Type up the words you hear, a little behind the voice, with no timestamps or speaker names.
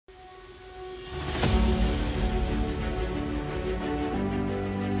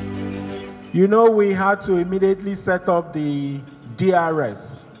You know, we had to immediately set up the DRS,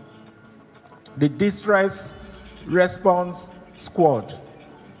 the Distress Response Squad.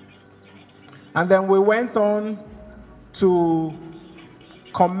 And then we went on to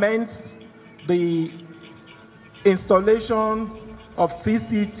commence the installation of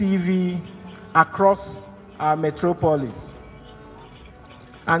CCTV across our metropolis.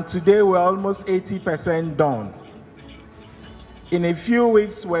 And today we're almost 80% done. In a few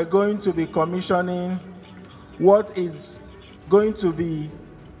weeks, we're going to be commissioning what is going to be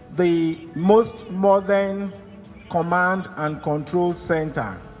the most modern command and control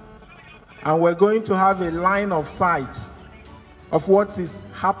center. And we're going to have a line of sight of what is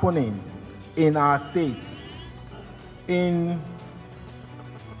happening in our state. In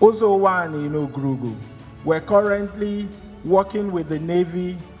Ozowa and Enugu, we're currently working with the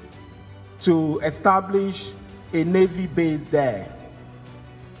Navy to establish a Navy base there.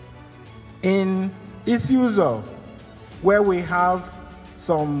 In Isuzo, where we have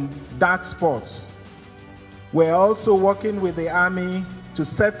some dark spots, we're also working with the Army to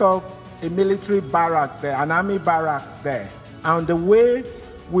set up a military barracks there, an Army barracks there. And the way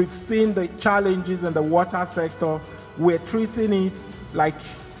we've seen the challenges in the water sector, we're treating it like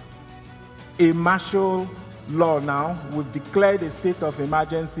a martial law now. We've declared a state of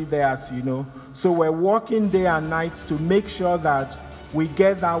emergency there, as you know. So we're working day and night to make sure that we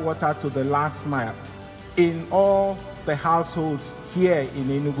get that water to the last mile in all the households here in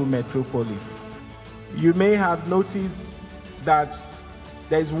Enugu metropolis. You may have noticed that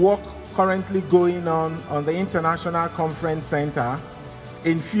there's work currently going on the International Conference Center.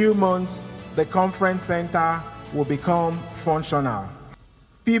 In few months, the conference center will become functional.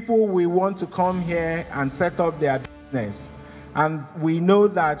 People will want to come here and set up their business. And we know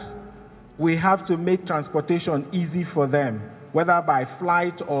that we have to make transportation easy for them, whether by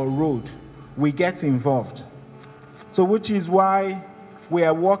flight or road. We get involved. So which is why we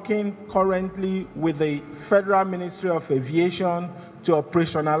are working currently with the Federal Ministry of Aviation to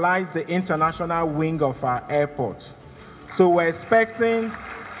operationalize the international wing of our airport. So we're expecting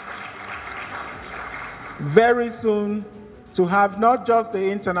very soon to have not just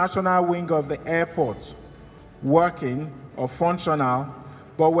the international wing of the airport working or functional,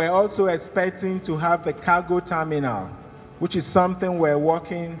 but we're also expecting to have the cargo terminal, which is something we're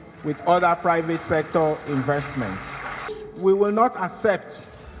working with other private sector investments. We will not accept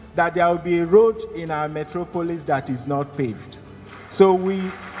that there will be a road in our metropolis that is not paved. So we're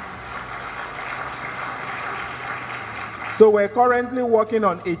currently working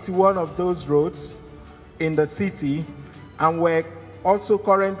on 81 of those roads in the city, and we're also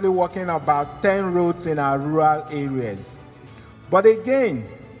currently working about 10 roads in our rural areas. But again,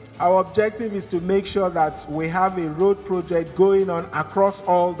 our objective is to make sure that we have a road project going on across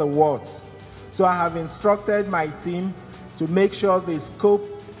all the wards. So I have instructed my team to make sure they scope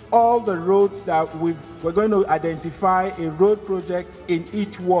all the roads that we're going to identify a road project in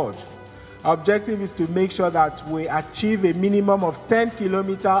each ward. Our objective is to make sure that we achieve a minimum of 10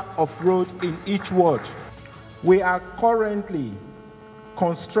 kilometers of road in each ward. We are currently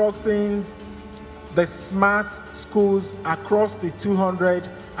constructing the smart schools across the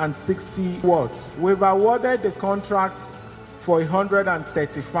 260 wards. We've awarded the contract for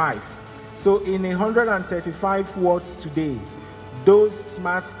 135. So in 135 wards today, those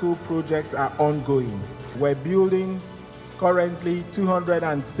smart school projects are ongoing. We're building currently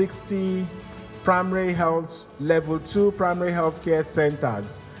 260 primary health, level 2 primary health care centers.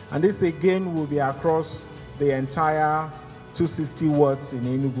 And this again will be across the entire 260 wards in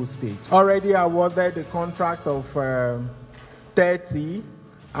Enugu State. Already awarded the contract of 30,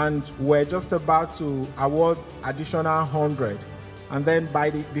 and we're just about to award additional 100. And then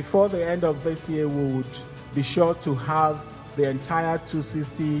before the end of this year, we would be sure to have the entire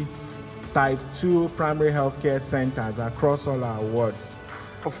 260 type 2 primary healthcare centers across all our wards.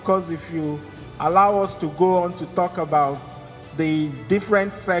 Of course, if you allow us to go on to talk about the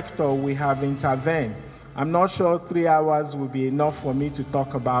different sectors we have intervened, I'm not sure 3 hours will be enough for me to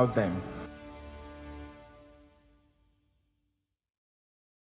talk about them.